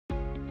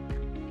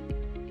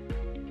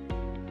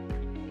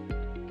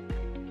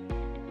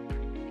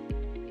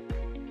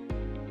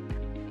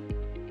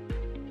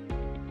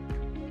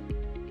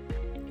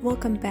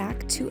Welcome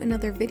back to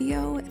another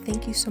video.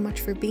 Thank you so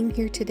much for being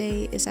here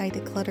today as I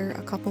declutter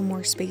a couple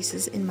more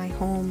spaces in my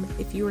home.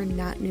 If you are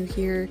not new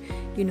here,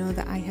 you know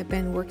that I have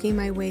been working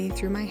my way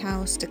through my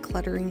house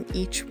decluttering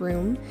each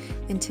room,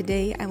 and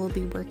today I will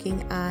be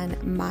working on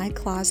my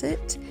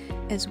closet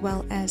as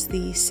well as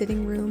the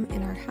sitting room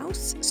in our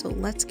house. So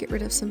let's get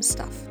rid of some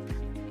stuff.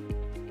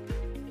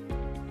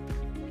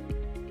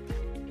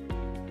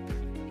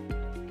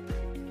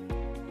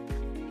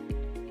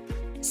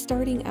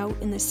 Starting out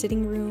in the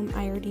sitting room,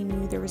 I already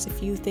knew there was a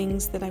few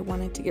things that I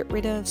wanted to get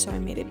rid of, so I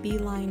made a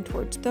beeline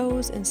towards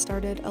those and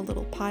started a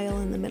little pile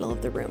in the middle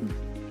of the room.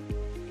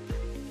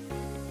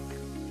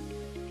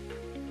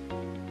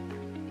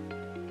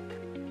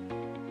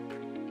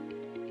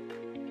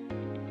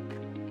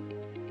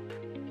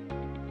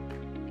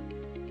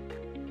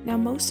 Now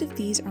most of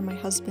these are my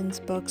husband's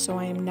books, so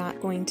I am not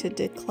going to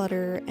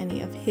declutter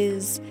any of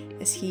his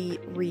as he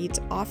reads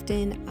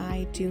often.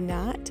 I do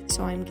not,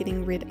 so I'm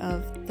getting rid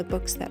of the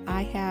books that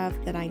I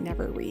have that I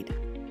never read.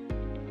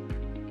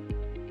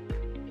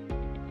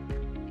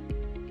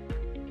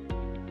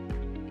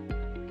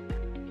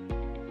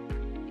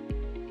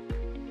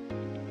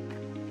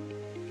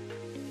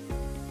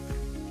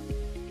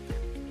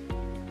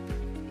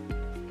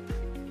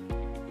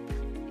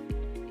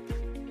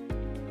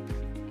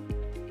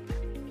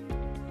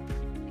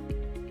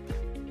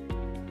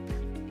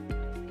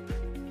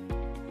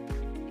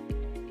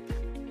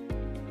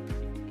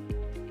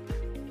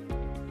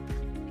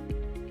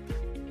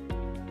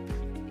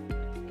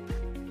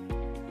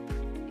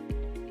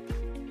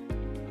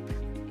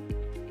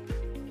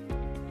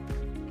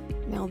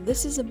 Now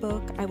this is a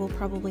book I will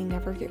probably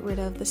never get rid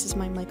of. This is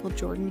my Michael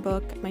Jordan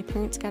book. My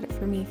parents got it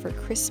for me for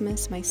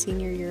Christmas my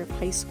senior year of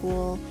high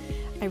school.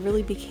 I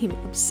really became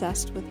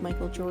obsessed with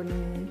Michael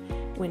Jordan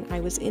when I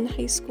was in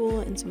high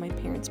school, and so my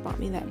parents bought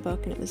me that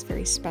book and it was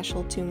very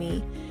special to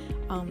me.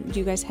 Do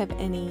you guys have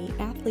any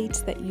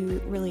athletes that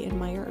you really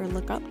admire or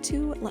look up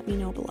to? Let me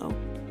know below.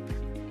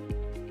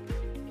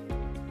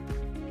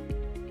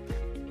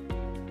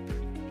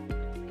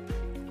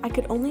 I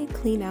could only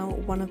clean out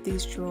one of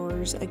these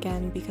drawers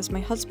again because my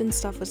husband's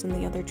stuff was in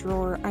the other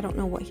drawer. I don't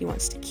know what he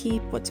wants to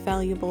keep, what's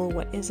valuable,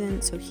 what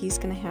isn't, so he's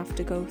gonna have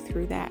to go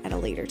through that at a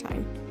later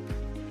time.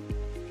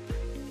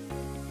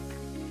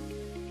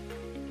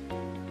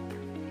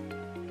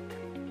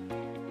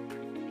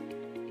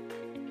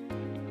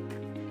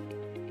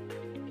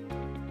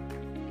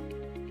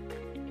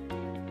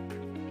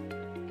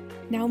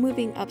 Now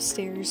moving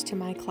upstairs to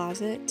my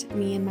closet,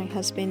 me and my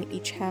husband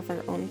each have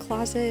our own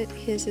closet.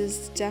 His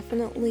is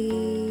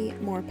definitely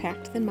more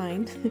packed than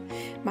mine.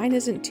 Mine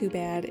isn't too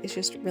bad, it's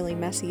just really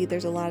messy.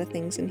 There's a lot of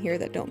things in here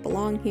that don't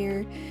belong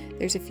here.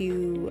 There's a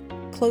few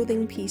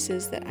clothing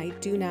pieces that I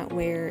do not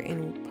wear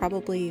and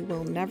probably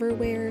will never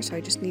wear, so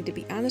I just need to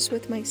be honest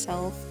with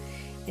myself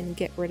and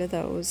get rid of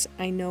those.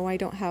 I know I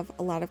don't have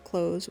a lot of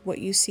clothes. What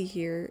you see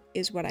here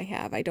is what I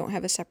have. I don't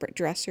have a separate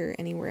dresser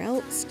anywhere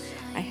else.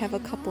 I have a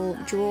couple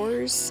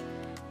drawers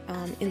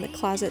in the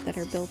closet that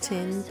are built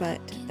in, but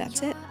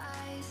that's it.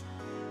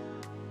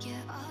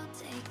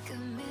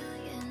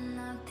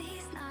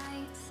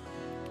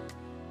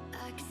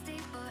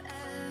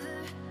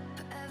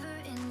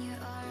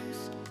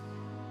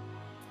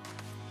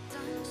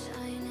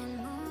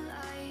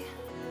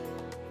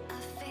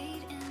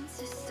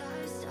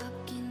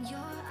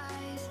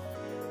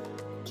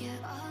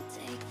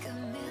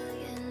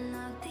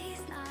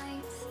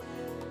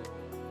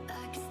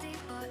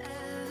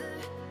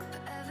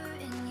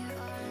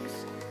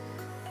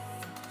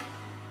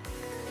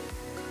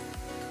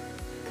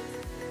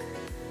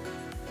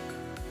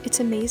 It's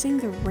amazing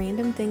the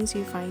random things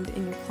you find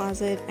in your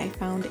closet. I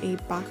found a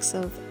box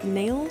of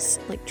nails,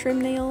 like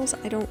trim nails.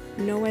 I don't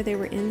know why they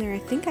were in there. I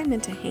think I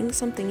meant to hang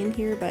something in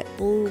here, but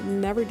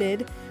never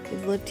did.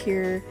 We've lived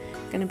here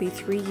gonna be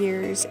 3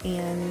 years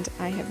and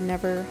I have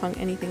never hung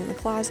anything in the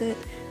closet.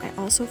 I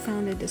also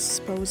found a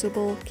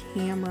disposable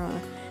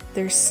camera.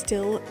 There's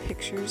still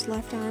pictures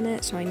left on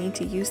it, so I need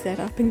to use that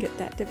up and get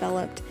that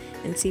developed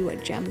and see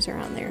what gems are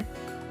on there.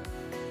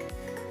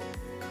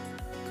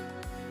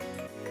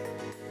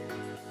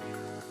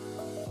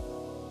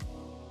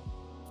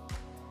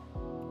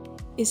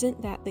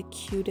 Isn't that the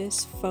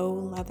cutest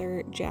faux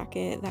leather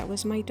jacket? That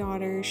was my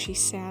daughter. She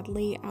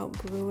sadly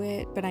outgrew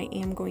it, but I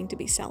am going to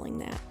be selling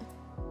that.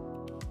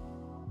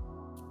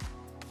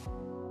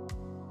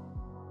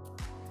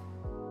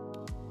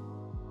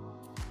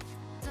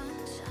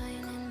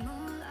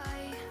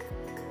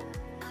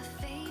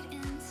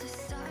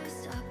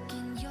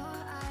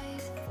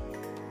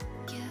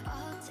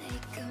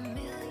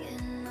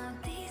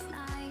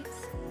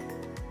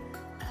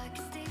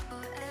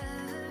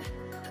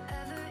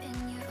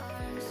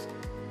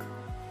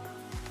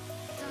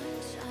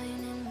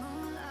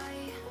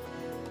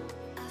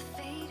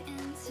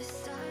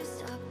 Stars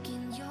stuck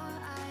in your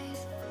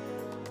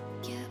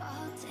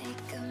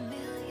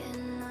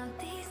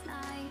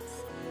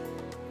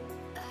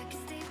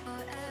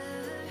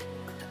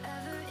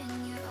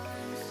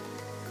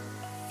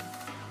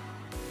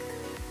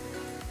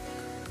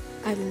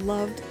I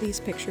loved these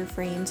picture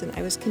frames and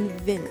I was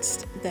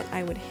convinced that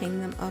I would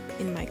hang them up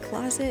in my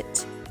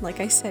closet.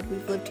 Like I said,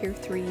 we've lived here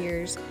 3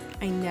 years.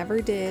 I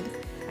never did.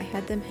 I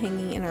had them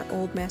hanging in our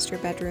old master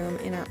bedroom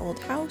in our old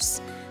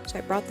house. So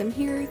I brought them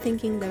here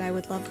thinking that I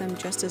would love them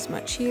just as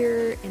much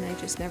here, and I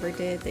just never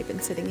did. They've been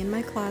sitting in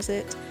my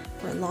closet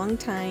for a long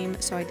time,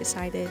 so I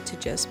decided to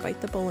just bite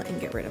the bullet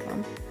and get rid of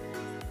them.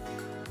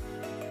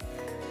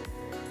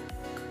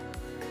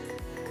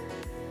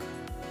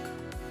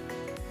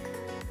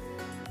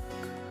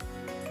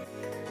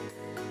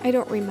 I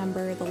don't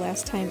remember the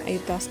last time I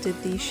dusted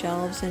these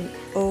shelves, and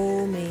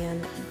oh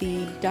man,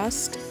 the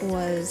dust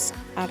was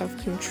out of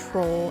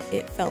control.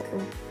 It felt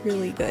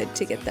really good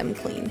to get them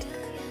cleaned.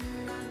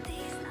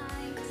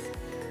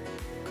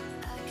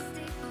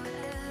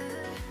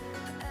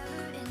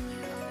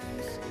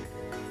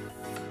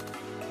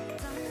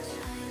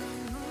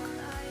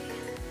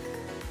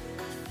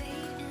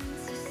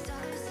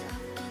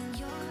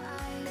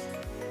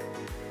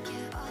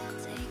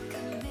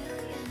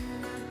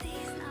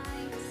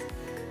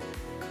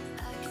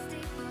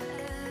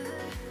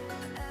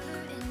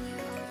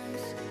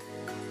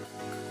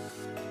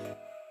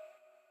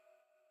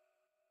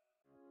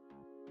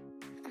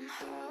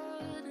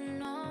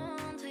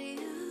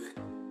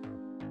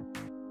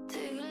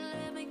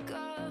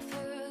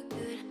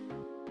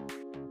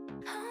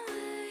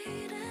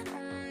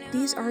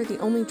 These are the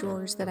only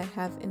drawers that I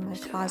have in my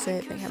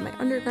closet. They have my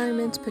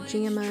undergarments,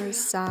 pajamas,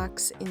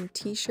 socks, and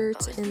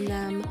t-shirts in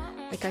them.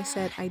 Like I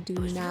said, I do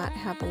not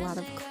have a lot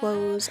of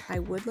clothes. I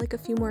would like a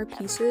few more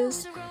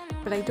pieces,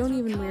 but I don't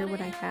even wear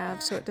what I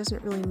have, so it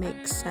doesn't really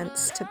make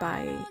sense to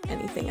buy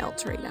anything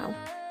else right now.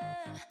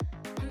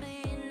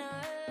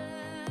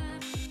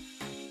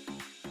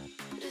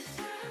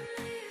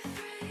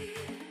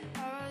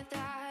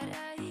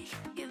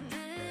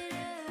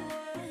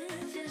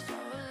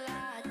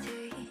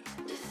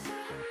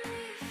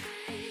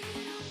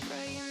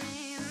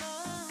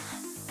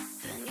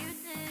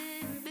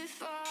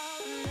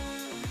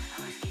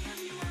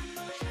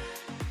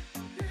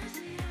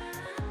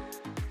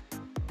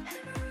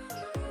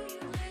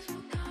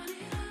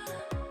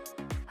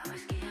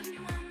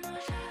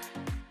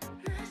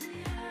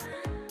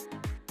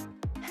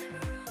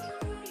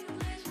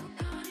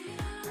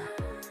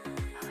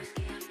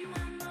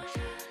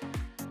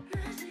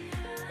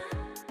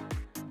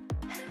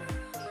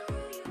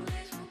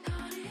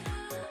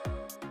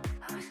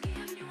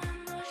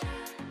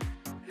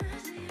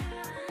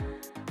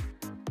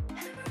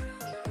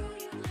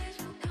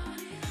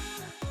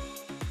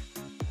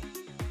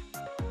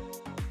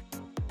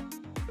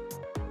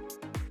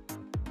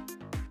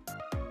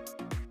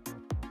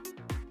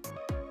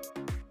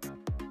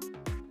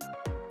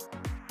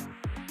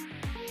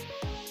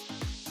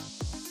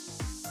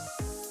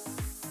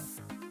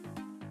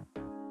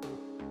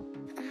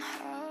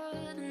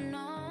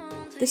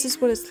 This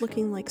is what it's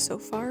looking like so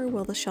far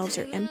while the shelves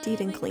are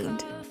emptied and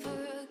cleaned.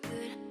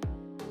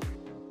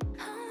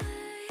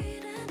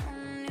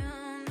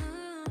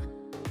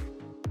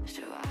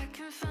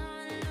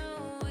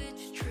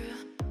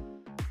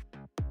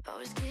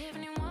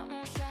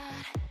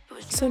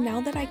 So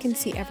now that I can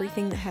see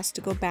everything that has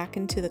to go back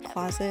into the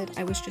closet,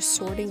 I was just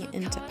sorting it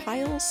into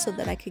piles so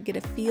that I could get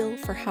a feel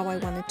for how I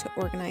wanted to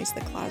organize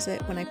the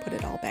closet when I put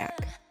it all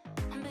back.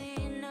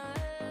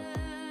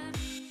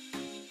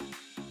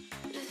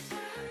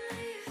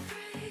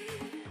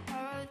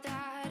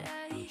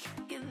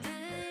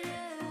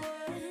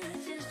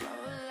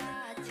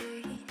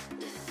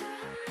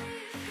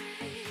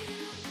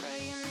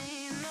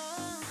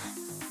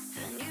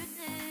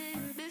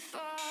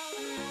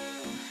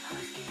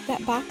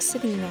 That box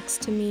sitting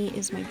next to me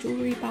is my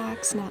jewelry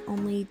box. Not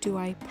only do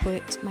I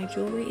put my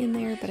jewelry in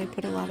there, but I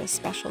put a lot of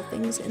special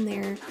things in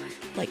there,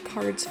 like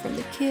cards from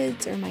the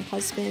kids or my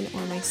husband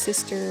or my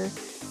sister,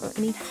 or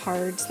any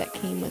cards that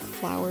came with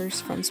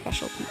flowers from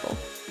special people.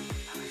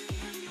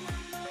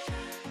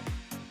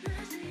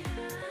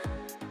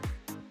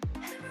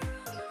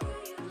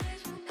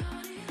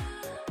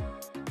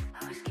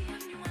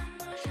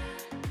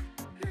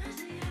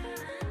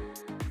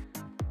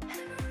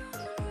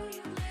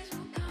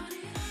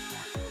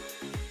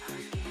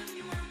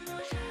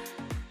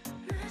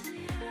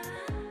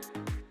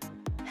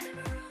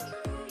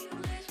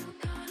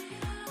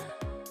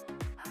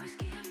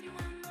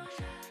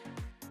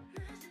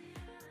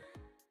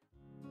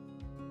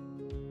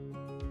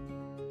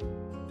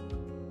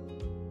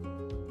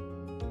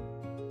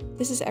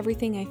 This is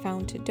everything I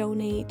found to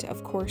donate.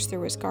 Of course, there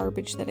was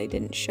garbage that I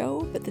didn't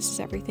show, but this is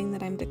everything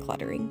that I'm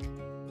decluttering.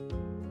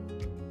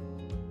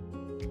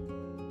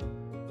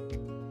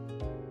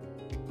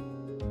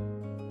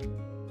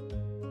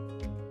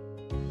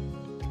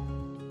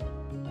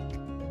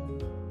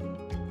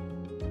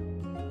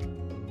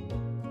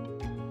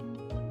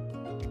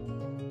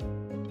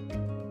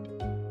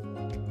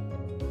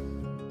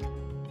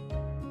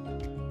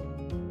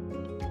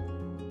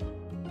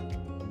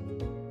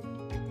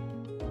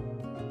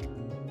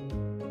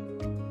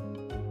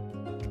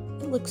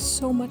 It looks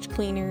so much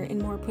cleaner and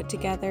more put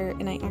together,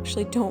 and I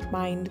actually don't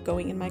mind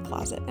going in my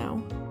closet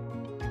now.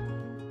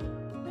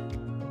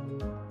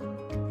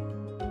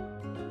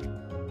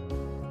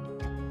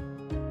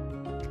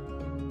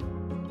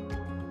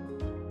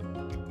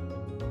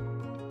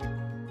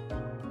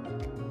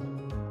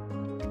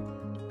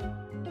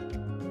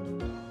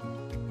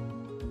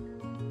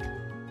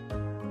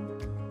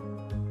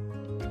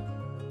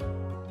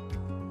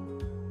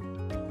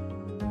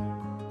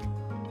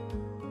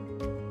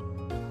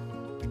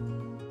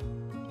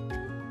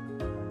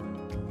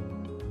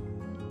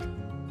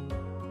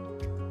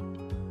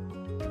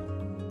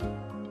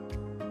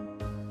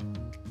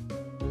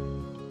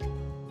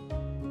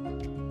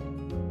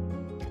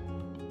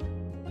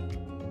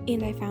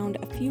 And I found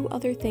a few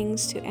other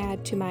things to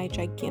add to my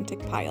gigantic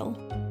pile.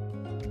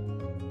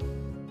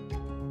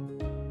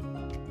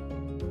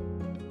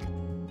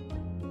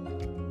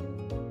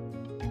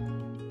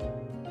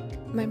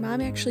 My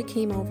mom actually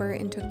came over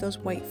and took those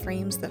white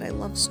frames that I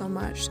love so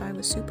much, so I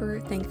was super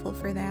thankful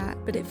for that,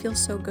 but it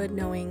feels so good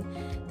knowing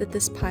that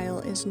this pile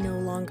is no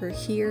longer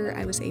here.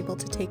 I was able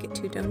to take it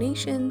to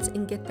donations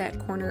and get that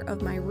corner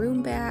of my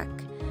room back,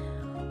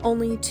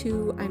 only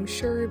to, I'm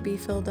sure, be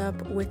filled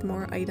up with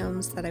more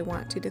items that I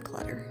want to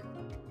declutter.